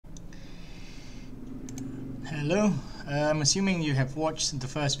Hello, I'm assuming you have watched the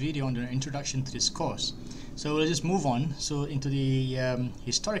first video on the introduction to this course. So we'll just move on into the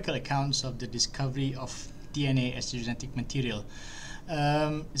historical accounts of the discovery of DNA as genetic material.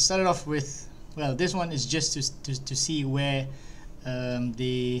 It started off with, well, this one is just to see where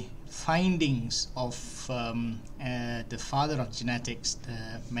the findings of the father of genetics,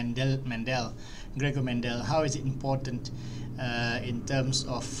 Mendel, Gregor Mendel, how is it important in terms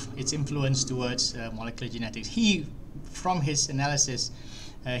of its influence towards molecular genetics. From his analysis,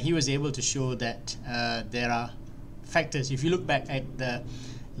 he was able to show that there are factors. If you look back at the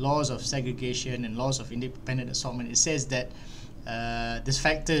laws of segregation and laws of independent assortment, it says that these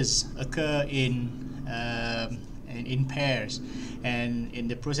factors occur in pairs, and in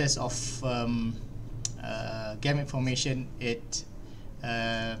the process of gamete formation, it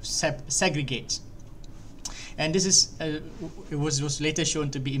segregates. And this is it was later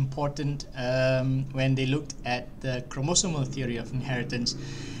shown to be important when they looked at the chromosomal theory of inheritance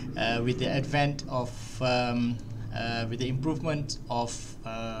with the advent of with the improvement of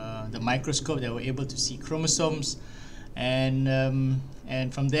the microscope. They were able to see chromosomes, and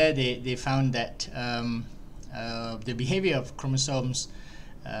from there they found that the behavior of chromosomes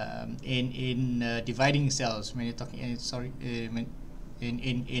in dividing cells, when you're talking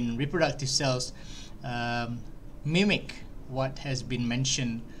in reproductive cells, mimic what has bin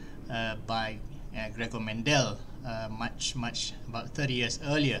mentioned by Gregor Mendel much about 30 years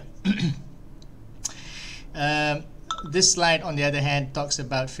earlier. This slide, on the other hand, talks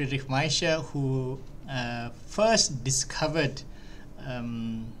about Friedrich Miescher, who first discovered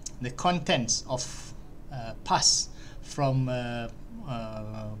the contents of pus from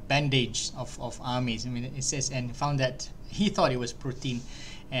bandage of armies. I mean, it says, and found that he thought it was protein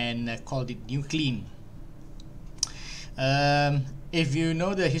and called it nuclein. If you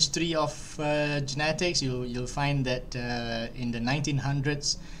know the history of genetics, you'll find that in the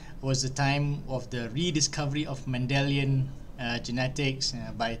 1900s was the time of the rediscovery of Mendelian genetics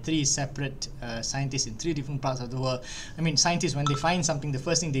by three separate scientists in three different parts of the world. I mean, scientists, when they find something, the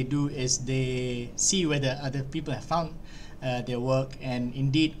first thing they do is they see whether other people have found their work, and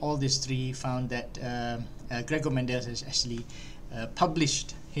indeed all these three found that Gregor Mendel has actually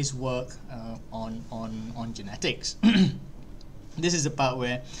published his work on genetics. This is the part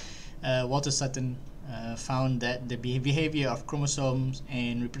where Walter Sutton found that the behavior of chromosomes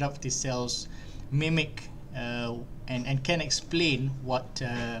in reproductive cells mimic and can explain what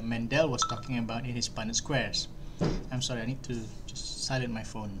Mendel was talking about in his Punnett squares. I'm sorry, I need to just silence my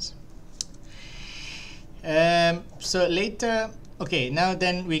phones. So later, okay, now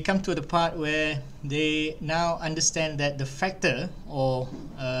then we come to the part where they now understand that the factor or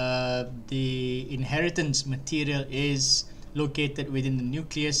the inheritance material is located within the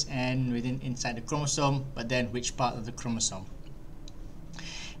nucleus and inside the chromosome, but then which part of the chromosome?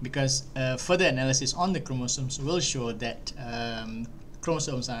 Because further analysis on the chromosomes will show that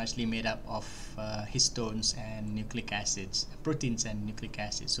chromosomes are actually made up of histones and nucleic acids, proteins and nucleic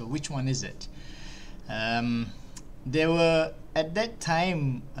acids. So which one is it? There were at that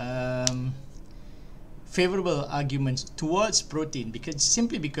time favorable arguments towards protein,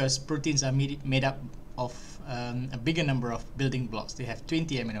 because proteins are made up of a bigger number of building blocks. They have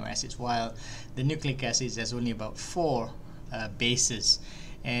 20 amino acids, while the nucleic acids has only about 4 bases.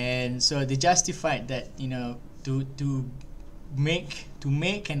 And so they justified that, you know, to make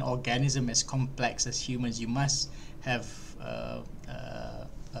an organism as complex as humans, you must have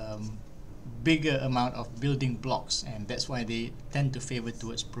bigger amount of building blocks, and that's why they tend to favor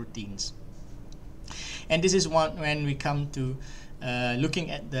towards proteins. And this is when we come to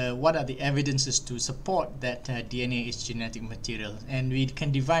looking at what are the evidences to support that DNA is genetic material, and we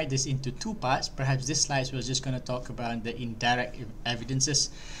can divide this into two parts. Perhaps this slide we're just going to talk about the indirect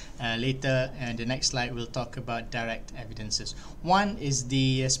evidences later, and the next slide we'll talk about direct evidences. One is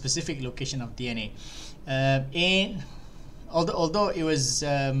the specific location of DNA. Although it was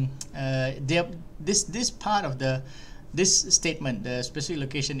this part of this statement, the specific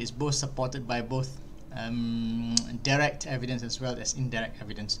location, is both supported by both direct evidence as well as indirect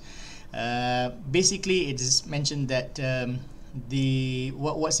evidence. Basically, it is mentioned that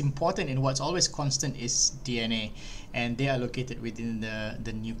what's important and what's always constant is DNA, and they are located within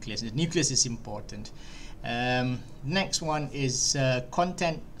the nucleus. The nucleus is important. Next one is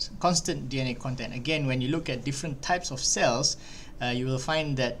constant DNA content. Again, when you look at different types of cells, you will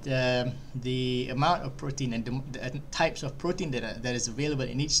find that the amount of protein and the types of protein that is available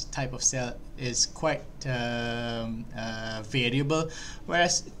in each type of cell is quite variable,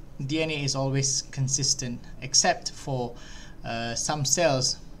 whereas DNA is always consistent, except for some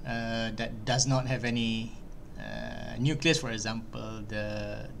cells that does not have any nucleus, for example,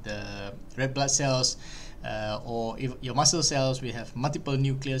 the red blood cells, or if your muscle cells, we have multiple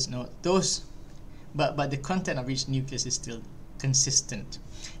nucleus. No, those, but the content of each nucleus is still consistent,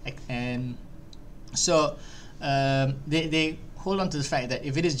 and so they hold on to the fact that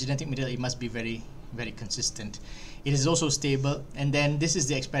if it is genetic material, it must be very, very consistent. It is also stable. And then this is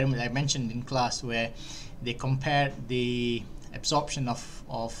the experiment I mentioned in class, where they compared the absorption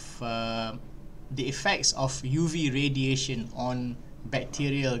of the effects of UV radiation on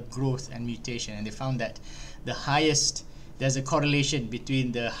bacterial growth and mutation, and they found that there's a correlation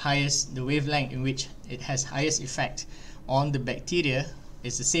between the wavelength in which it has highest effect on the bacteria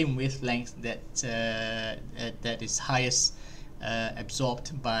is the same wavelength that that is highest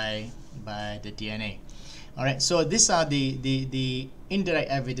absorbed by the DNA. All right, so these are the indirect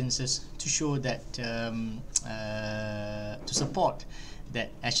evidences to show that to support that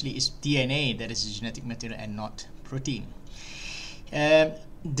actually it's DNA that is genetic material and not protein.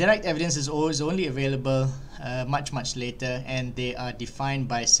 Direct evidence is always only available much later, and they are defined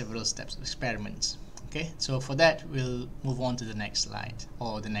by several steps of experiments. Okay, so for that we'll move on to the next slide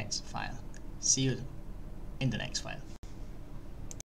or the next file. See you in the next file.